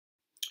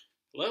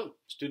Hello,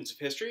 students of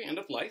history and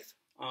of life.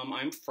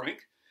 I'm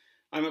Frank.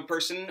 I'm a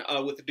person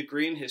with a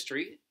degree in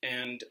history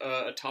and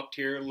a top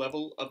tier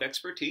level of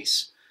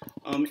expertise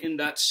in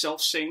that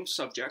self-same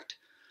subject.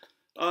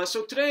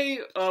 So today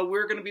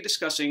we're going to be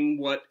discussing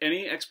what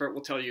any expert will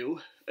tell you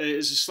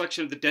is a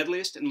selection of the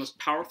deadliest and most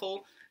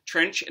powerful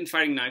trench and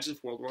fighting knives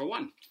of World War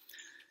I.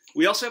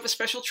 We also have a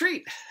special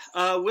treat.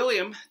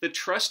 William, the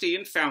trustee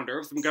and founder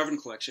of the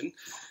McGovern Collection,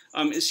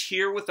 is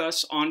here with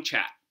us on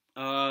chat.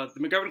 The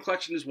McGovern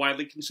Collection is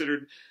widely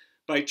considered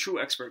by true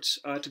experts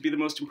to be the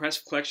most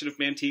impressive collection of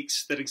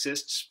antiques that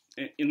exists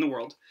in the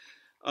world.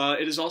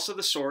 It is also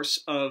the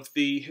source of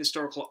the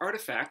historical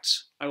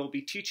artifacts I will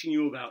be teaching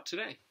you about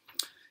today.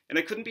 And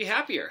I couldn't be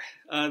happier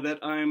that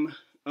I'm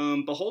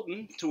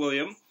beholden to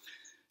William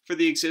for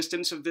the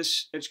existence of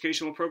this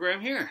educational program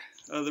here.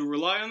 They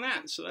rely on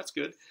that, so that's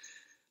good.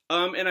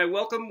 And I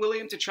welcome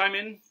William to chime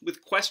in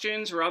with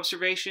questions or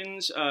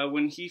observations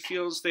when he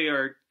feels they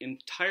are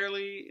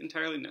entirely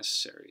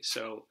necessary.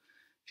 So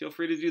feel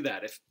free to do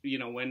that if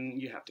when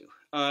you have to.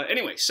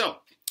 Anyway, so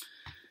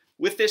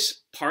with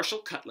this partial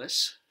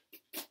cutlass,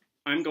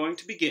 I'm going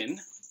to begin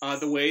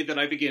the way that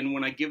I begin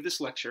when I give this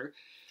lecture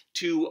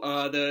to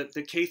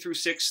the K through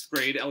 6th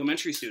grade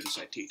elementary students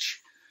I teach.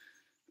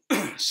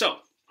 So,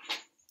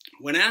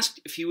 when asked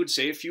if he would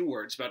say a few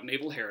words about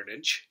naval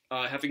heritage,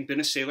 having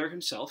been a sailor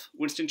himself,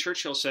 Winston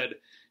Churchill said,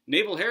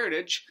 naval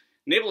heritage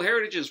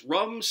is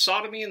rum,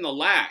 sodomy, and the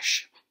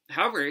lash.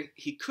 However,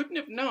 he couldn't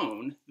have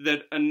known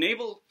that a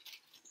naval...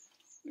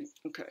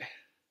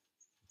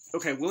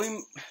 Okay,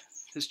 William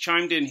has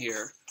chimed in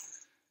here.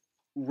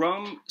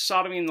 Rum,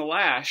 sodomy, and the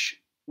lash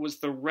was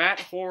the rat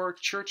whore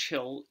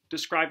Churchill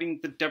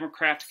describing the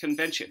Democrat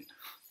convention.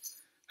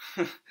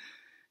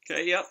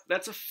 Okay, yep,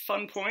 that's a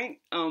fun point,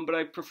 but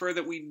I prefer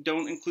that we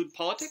don't include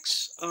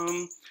politics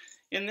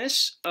in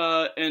this.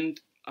 And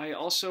I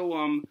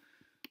also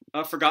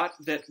forgot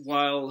that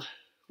while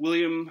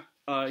William,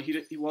 while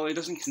he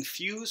doesn't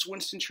confuse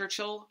Winston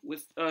Churchill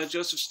with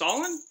Joseph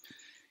Stalin,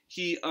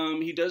 he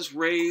does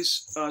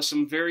raise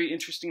some very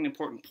interesting and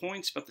important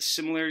points about the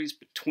similarities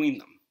between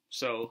them.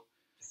 So,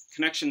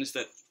 connections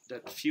that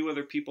few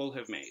other people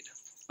have made.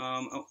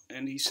 And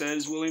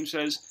William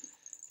says,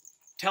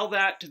 tell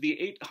that to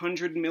the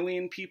 800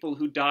 million people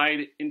who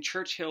died in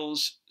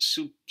Churchill's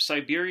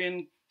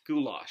Siberian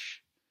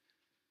goulash.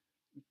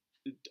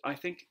 I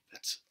think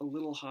that's a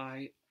little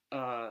high.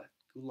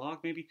 Gulag,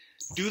 maybe?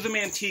 Do them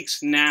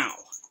antiques now.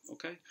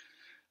 Okay?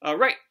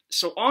 Right.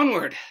 So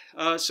onward.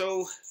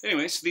 So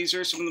these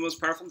are some of the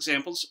most powerful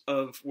examples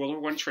of World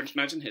War I trench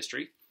knives in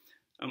history.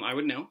 I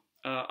would know.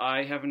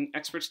 I have an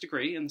expert's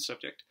degree in the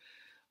subject.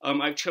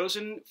 I've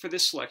chosen for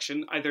this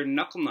selection either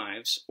knuckle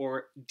knives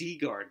or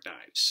D-guard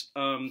knives,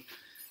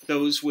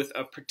 those with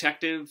a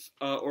protective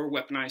or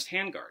weaponized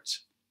handguards.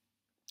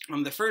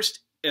 The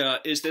first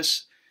is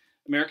this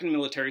American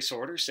military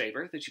sword or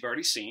saber that you've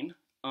already seen,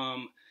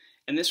 and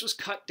this was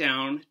cut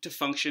down to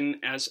function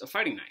as a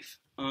fighting knife.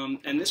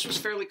 And this was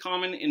fairly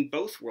common in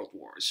both world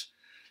wars.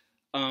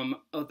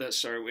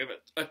 Sorry, we have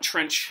a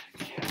trench.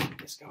 Yeah, get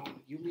this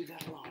going. You leave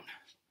that alone.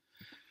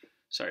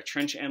 Sorry,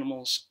 trench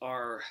animals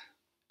are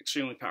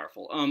extremely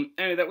powerful.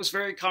 Anyway, that was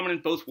very common in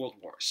both world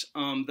wars.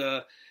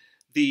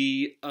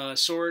 The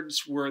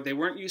swords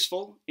weren't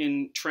useful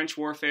in trench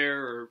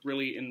warfare or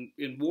really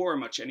in war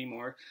much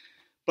anymore,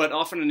 but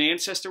often an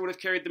ancestor would have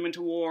carried them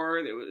into war.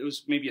 It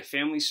was maybe a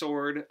family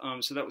sword,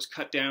 so that was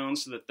cut down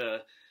so that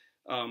their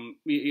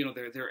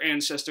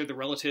ancestor, the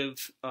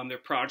relative, their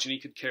progeny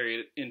could carry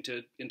it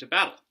into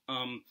battle.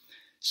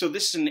 So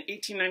this is an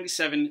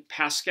 1897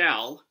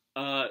 Pascal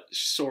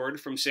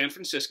sword from San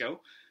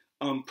Francisco.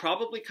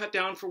 Probably cut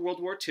down for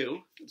World War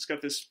II. It's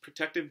got this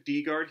protective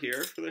D-guard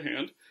here for the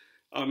hand.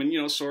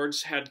 And,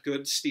 swords had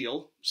good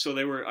steel. So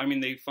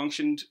they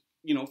functioned,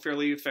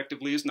 fairly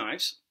effectively as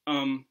knives.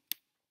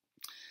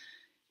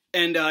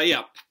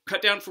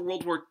 Cut down for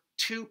World War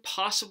II,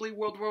 possibly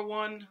World War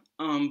I.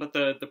 But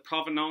the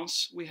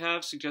provenance we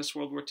have suggests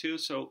World War II.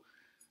 So,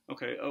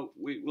 okay,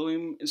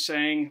 William is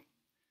saying,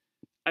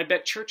 I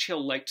bet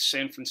Churchill liked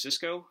San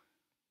Francisco.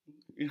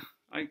 Yeah,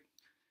 I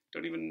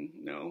don't even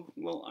know.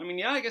 Well,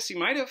 I guess he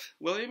might have.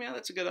 William, yeah,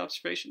 that's a good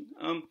observation.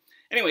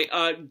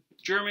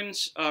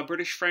 Germans,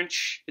 British,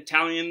 French,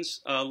 Italians,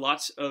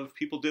 lots of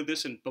people did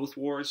this in both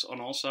wars on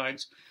all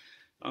sides.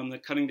 The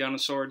cutting down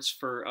of swords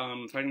for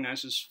fighting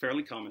knives is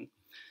fairly common.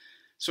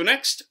 So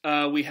next,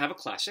 we have a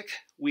classic.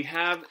 We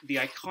have the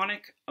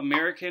iconic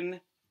American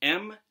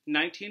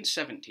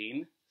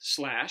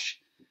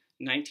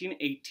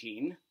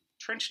M1917/1918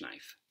 trench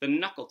knife, the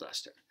knuckle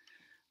duster.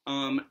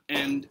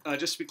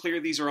 Just to be clear,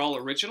 these are all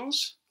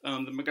originals.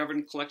 The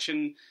McGovern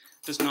Collection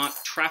does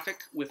not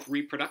traffic with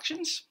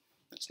reproductions.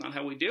 That's not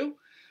how we do.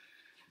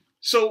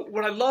 So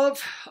what I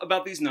love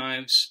about these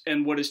knives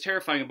and what is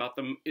terrifying about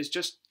them is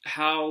just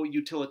how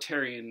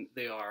utilitarian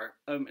they are.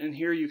 And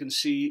here you can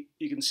see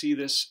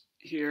this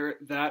here.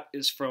 That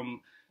is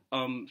from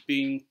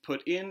being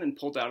put in and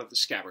pulled out of the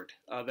scabbard.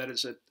 That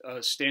is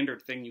a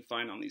standard thing you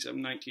find on these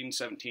M19,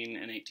 17,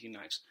 and 18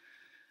 knives.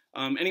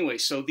 Anyway,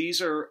 so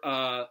these are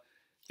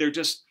they're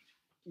just,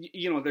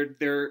 you know,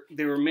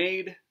 they were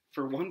made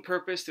for one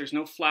purpose. There's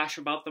no flash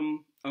about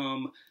them.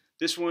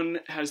 This one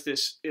has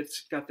this,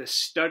 it's got this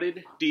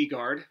studded D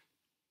guard.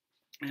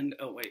 And,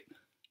 oh wait,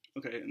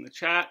 okay, in the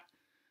chat,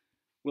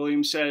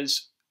 William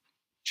says,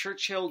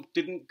 Churchill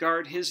didn't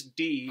guard his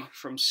D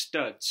from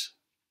studs.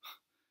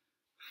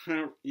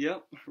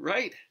 Yep,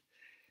 right.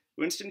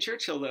 Winston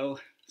Churchill, though.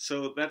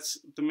 So that's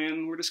the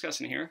man we're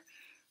discussing here.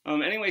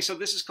 Anyway, so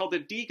this is called the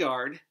D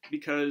guard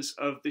because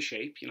of the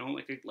shape, you know,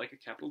 like a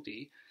capital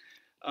D.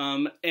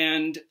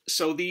 And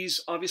so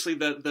these, obviously,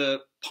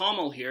 the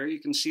pommel here, you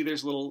can see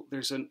there's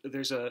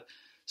a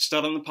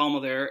stud on the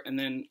pommel there, and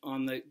then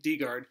on the D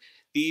guard,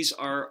 these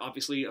are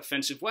obviously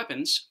offensive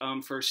weapons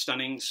for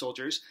stunning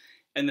soldiers.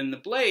 And then the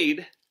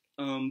blade,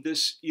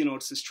 this, you know,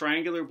 it's this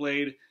triangular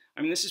blade.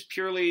 I mean, this is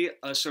purely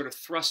a sort of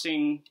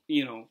thrusting,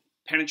 you know,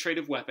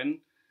 penetrative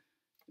weapon.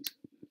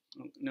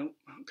 No,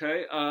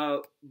 okay.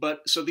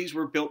 But so these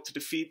were built to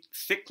defeat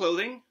thick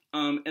clothing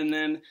and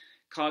then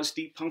cause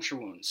deep puncture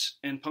wounds.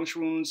 And puncture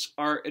wounds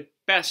are at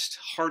best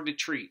hard to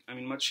treat. I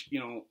mean,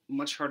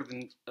 much harder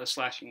than a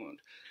slashing wound.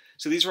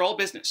 So these are all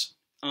business.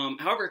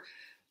 However,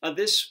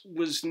 this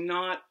was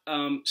not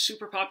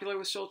super popular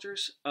with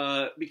soldiers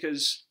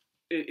because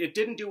it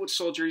didn't do what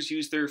soldiers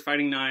used their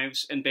fighting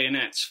knives and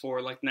bayonets for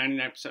like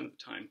 99% of the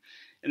time.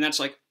 And that's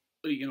like,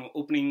 you know,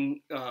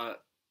 opening,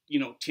 you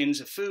know, tins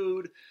of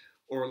food,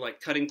 or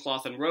like cutting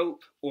cloth and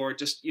rope, or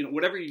just, you know,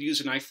 whatever you use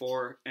a knife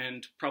for,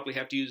 and probably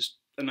have to use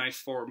a knife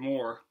for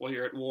more while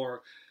you're at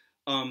war.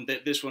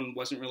 That this one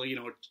wasn't really, you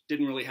know, it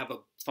didn't really have a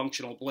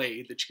functional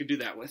blade that you could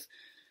do that with.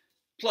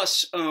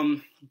 Plus,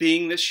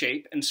 being this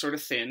shape and sort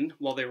of thin,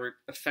 while they were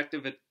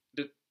effective at,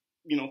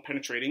 you know,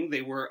 penetrating,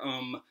 they were,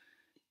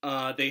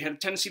 they had a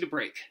tendency to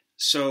break.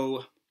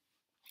 So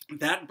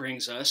that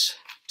brings us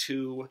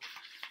to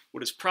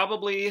what is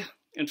probably,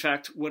 in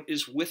fact, what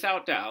is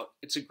without doubt,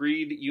 it's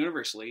agreed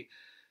universally.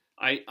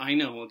 I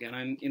know, again,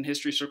 I'm in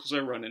history circles I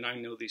run, and I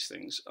know these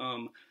things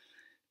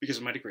because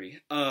of my degree,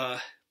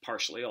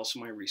 partially, also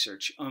my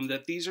research,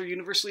 that these are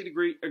universally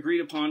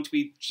agreed upon to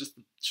be just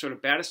the sort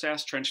of baddest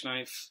ass trench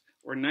knife,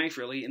 or knife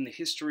really, in the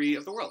history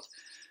of the world.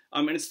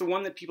 And it's the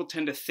one that people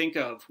tend to think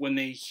of when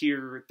they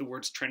hear the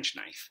words trench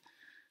knife.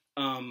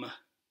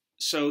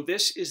 So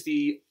this is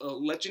the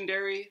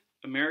legendary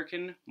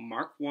American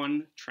Mark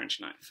I trench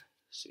knife.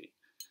 Let's see.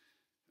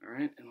 All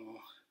right,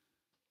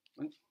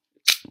 and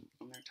it's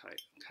on there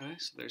tight. Okay,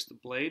 so there's the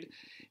blade.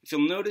 If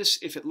you'll notice,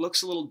 if it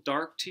looks a little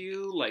dark to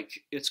you,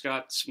 like it's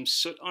got some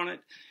soot on it,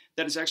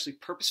 that is actually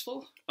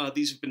purposeful.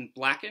 These have been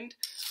blackened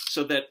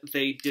so that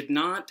they did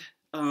not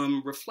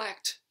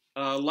reflect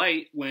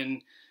light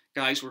when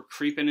guys were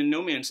creeping in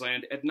no man's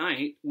land at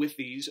night with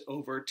these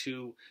over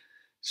to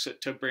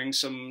bring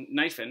some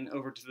knifing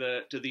over to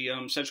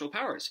the Central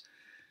Powers.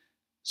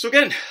 So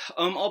again,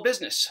 all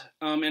business.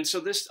 And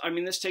so this, I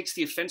mean, this takes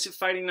the offensive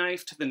fighting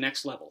knife to the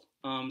next level.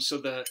 So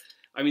the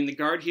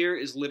guard here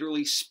is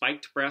literally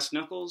spiked brass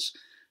knuckles.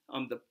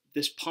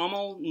 This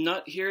pommel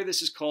nut here,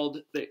 this is called,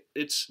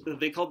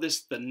 they call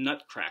this the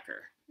nut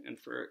cracker. And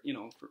for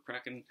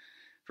cracking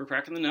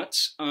the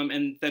nuts.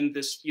 And then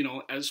this, you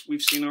know, as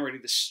we've seen already,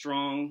 this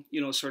strong, you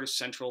know, sort of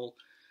central,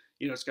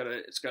 you know, it's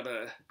got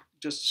a,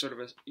 just sort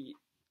of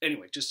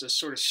just a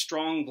sort of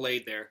strong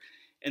blade there.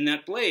 And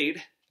that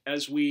blade,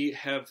 as we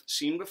have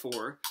seen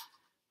before,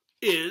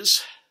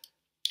 is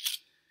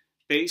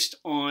based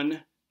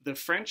on the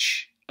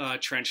French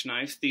trench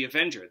knife, the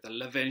Avenger, the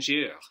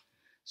L'Avenger.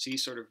 See,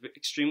 sort of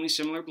extremely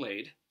similar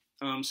blade.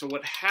 So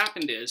what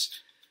happened is,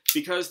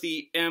 because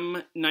the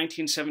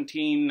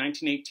M1917,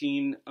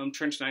 1918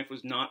 trench knife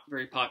was not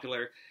very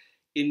popular,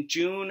 in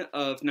June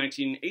of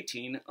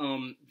 1918,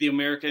 the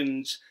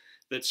Americans,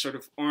 that sort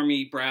of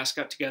army brass,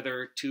 got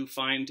together to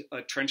find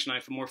a trench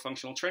knife, a more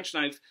functional trench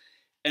knife.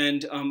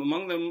 And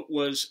among them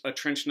was a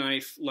trench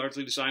knife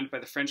largely designed by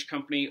the French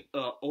company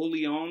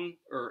Olion,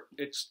 or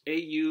it's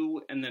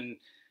A-U and then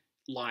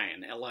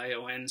Lion,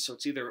 L-I-O-N. So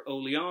it's either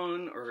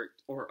Olion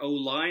or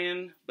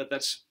O-Lion, but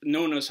that's,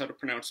 no one knows how to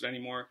pronounce it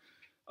anymore.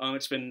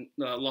 It's been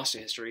lost to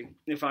history.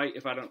 If I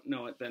don't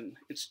know it, then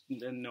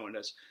no one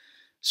does.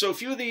 So a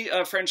few of the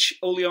French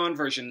Olion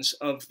versions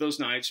of those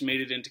knives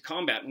made it into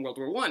combat in World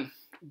War I.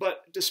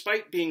 But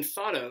despite being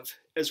thought of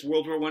as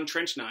World War I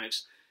trench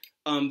knives,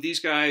 these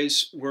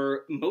guys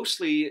were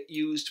mostly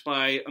used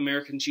by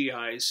American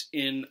GIs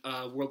in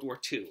World War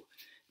II,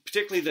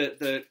 particularly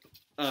the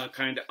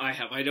kind I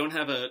have. I don't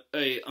have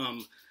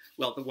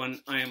well, the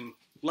one I am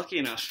lucky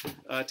enough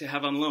to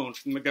have on loan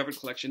from the McGovern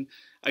collection.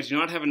 I do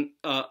not have an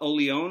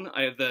Oleon.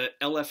 I have the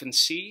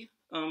LF&C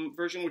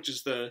version, which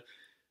is the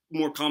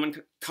more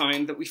common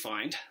kind that we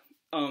find.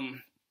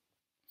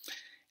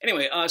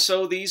 Anyway,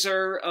 so these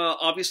are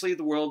obviously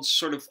the world's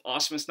sort of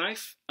awesomest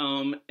knife,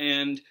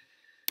 and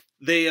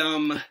they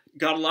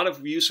got a lot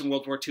of use in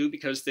World War II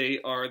because they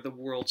are the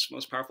world's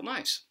most powerful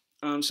knives.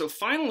 So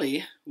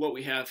finally, what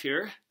we have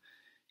here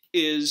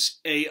is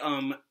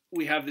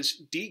we have this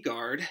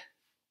D-guard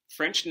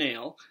French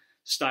nail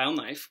style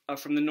knife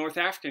from the North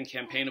African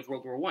campaign of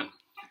World War I.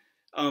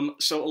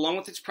 So along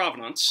with its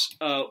provenance,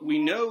 we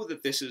know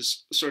that this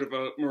is sort of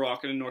a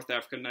Moroccan and North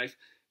African knife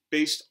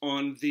based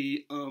on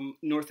the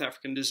North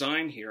African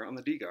design here on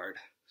the D-guard.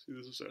 So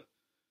this is a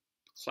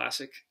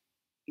classic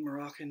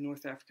Moroccan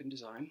North African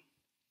design.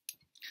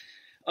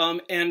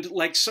 And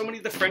like so many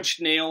of the French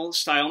nail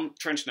style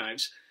trench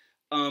knives,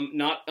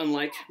 not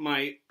unlike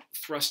my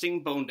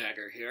thrusting bone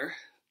dagger here,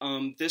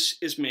 this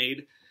is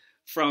made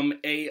from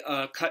a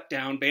cut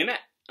down bayonet.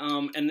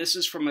 And this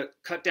is from a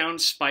cut down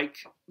spike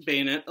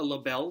bayonet, a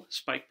Labelle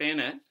spike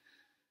bayonet.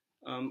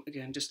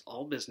 Again, just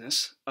all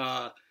business.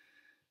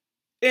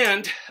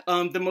 And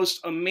the most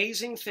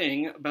amazing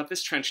thing about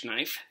this trench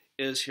knife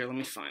is, here, let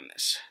me find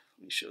this.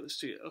 Let me show this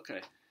to you.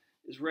 Okay,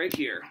 is right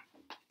here.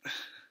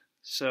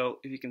 So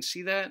if you can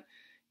see that,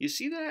 you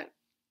see that?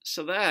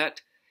 So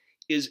that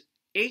is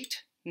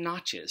 8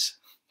 notches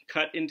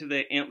cut into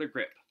the antler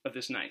grip of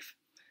this knife.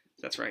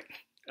 That's right.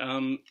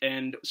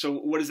 And so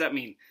what does that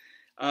mean?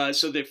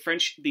 So the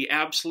French, the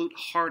absolute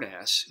hard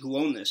ass who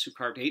owned this, who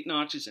carved 8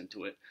 notches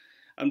into it,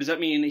 does that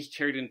mean he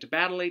carried it into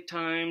battle 8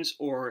 times,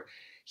 or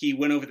he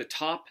went over the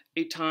top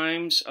 8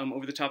 times,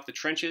 over the top of the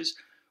trenches?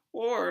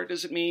 Or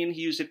does it mean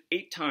he used it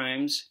 8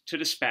 times to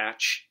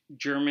dispatch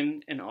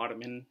German and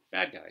Ottoman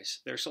bad guys,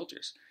 their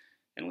soldiers?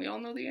 And we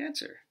all know the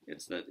answer.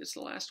 It's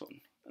the last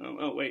one.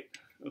 Oh, wait.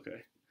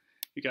 Okay.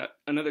 We got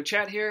another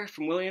chat here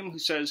from William who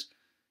says,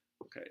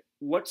 okay,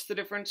 what's the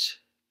difference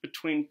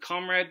between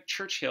Comrade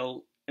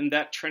Churchill and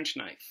that trench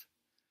knife?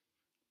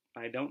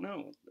 I don't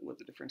know what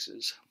the difference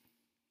is.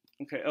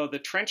 Okay, oh, the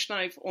trench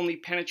knife only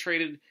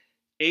penetrated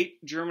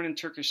 8 German and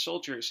Turkish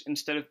soldiers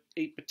instead of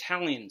 8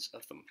 battalions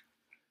of them.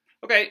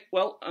 Okay,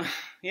 well,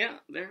 yeah,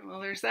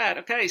 there's that.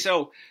 Okay,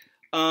 so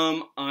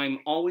I'm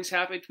always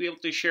happy to be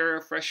able to share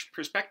a fresh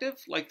perspective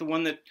like the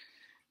one that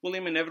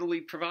William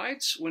inevitably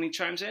provides when he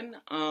chimes in,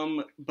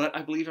 but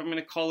I believe I'm going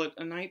to call it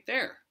a night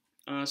there.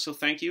 So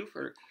thank you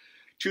for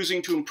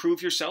choosing to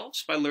improve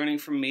yourselves by learning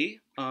from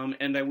me,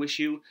 and I wish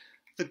you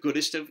the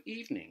goodest of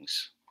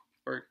evenings,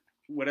 or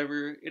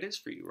whatever it is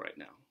for you right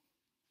now.